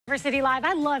City Live.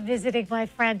 I love visiting my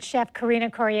friend Chef Karina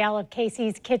Coriel of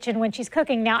Casey's Kitchen when she's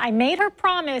cooking. Now, I made her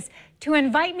promise to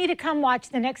invite me to come watch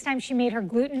the next time she made her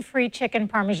gluten-free chicken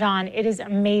Parmesan. It is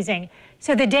amazing.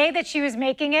 So the day that she was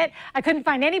making it, I couldn't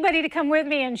find anybody to come with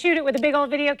me and shoot it with a big old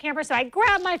video camera. So I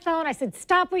grabbed my phone. I said,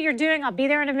 stop what you're doing. I'll be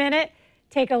there in a minute.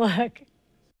 Take a look.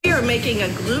 We are making a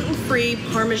gluten-free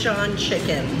Parmesan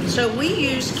chicken. So we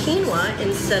use quinoa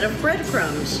instead of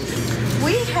breadcrumbs.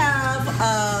 We have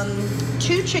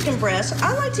 2 chicken breasts.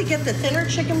 I like to get the thinner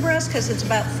chicken breast because it's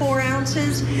about 4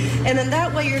 ounces. And then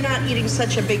that way you're not eating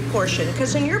such a big portion.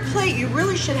 Because in your plate, you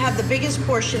really should have the biggest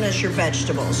portion as your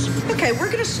vegetables. Okay,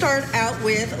 we're going to start out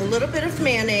with a little bit of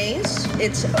mayonnaise.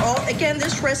 It's all, again,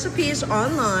 this recipe is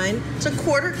online. It's a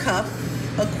 1/4 cup.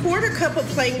 A 1/4 cup of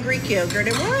plain Greek yogurt.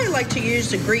 And why I like to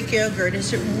use the Greek yogurt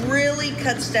is it really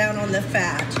cuts down on the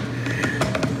fat.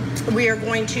 We are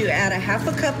going to add a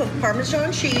 1/2 cup of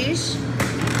Parmesan cheese.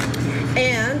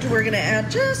 And we're going to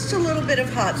add just a little bit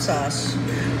of hot sauce.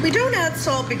 We don't add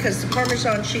salt because the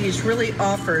Parmesan cheese really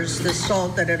offers the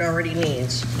salt that it already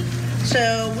needs.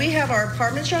 So we have our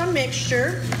Parmesan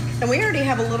mixture. And we already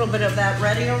have a little bit of that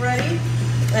ready already.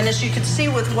 And as you can see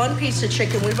with 1 piece of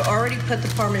chicken, we've already put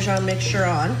the Parmesan mixture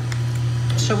on.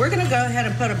 So we're gonna go ahead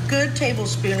and put a good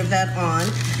tablespoon of that on.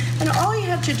 And all you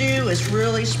have to do is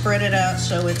really spread it out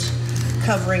so it's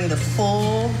covering the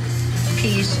full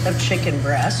piece of chicken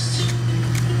breast.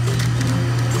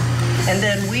 And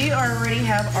then we already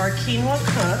have our quinoa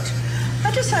cooked.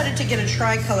 I decided to get a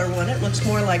tricolor one. It looks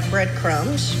more like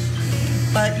breadcrumbs,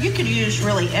 but you could use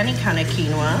really any kind of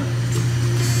quinoa.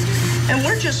 And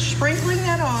we're just sprinkling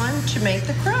that on to make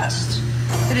the crust.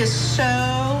 It is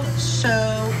so,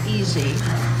 so easy.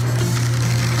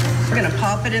 We're gonna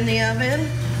pop it in the oven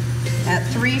at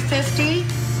 350.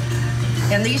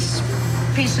 And these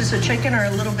pieces of chicken are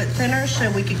a little bit thinner,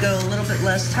 so we could go a little bit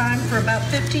less time for about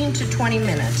 15 to 20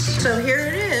 minutes. So here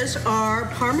it is, our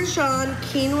Parmesan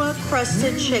quinoa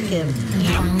crusted chicken.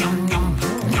 Yum, yum, yum,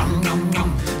 yum, yum,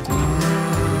 yum.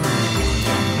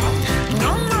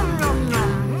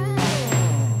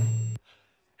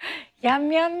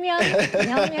 Yum, yum, yum.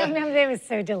 Yum, yum, yum. It was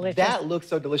so delicious. That looks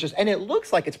so delicious, and it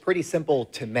looks like it's pretty simple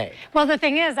to make. Well, the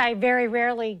thing is, I very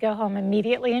rarely go home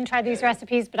immediately and try these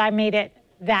recipes, but I made it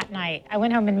that night. I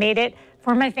went home and made it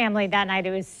for my family that night.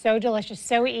 It was so delicious,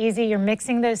 so easy. You're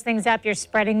mixing those things up, you're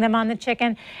spreading them on the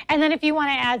chicken. And then if you want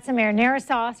to add some marinara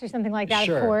sauce or something like that,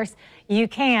 Sure. of course, you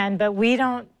can, but we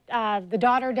don't, the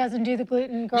daughter doesn't do the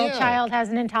gluten, child has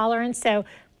an intolerance, so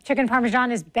chicken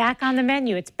Parmesan is back on the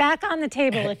menu. It's back on the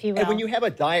table, if you will. And when you have a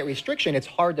diet restriction, it's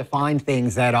hard to find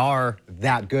things that are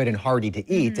that good and hearty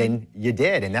to eat, and you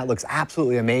did, and that looks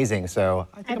absolutely amazing. So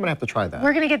I think I'm gonna have to try that.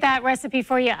 We're gonna get that recipe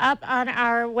for you up on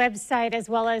our website, as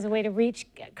well as a way to reach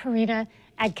Karina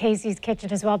at Casey's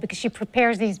Kitchen as well, because she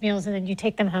prepares these meals and then you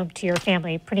take them home to your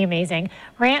family. Pretty amazing.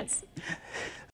 Rance?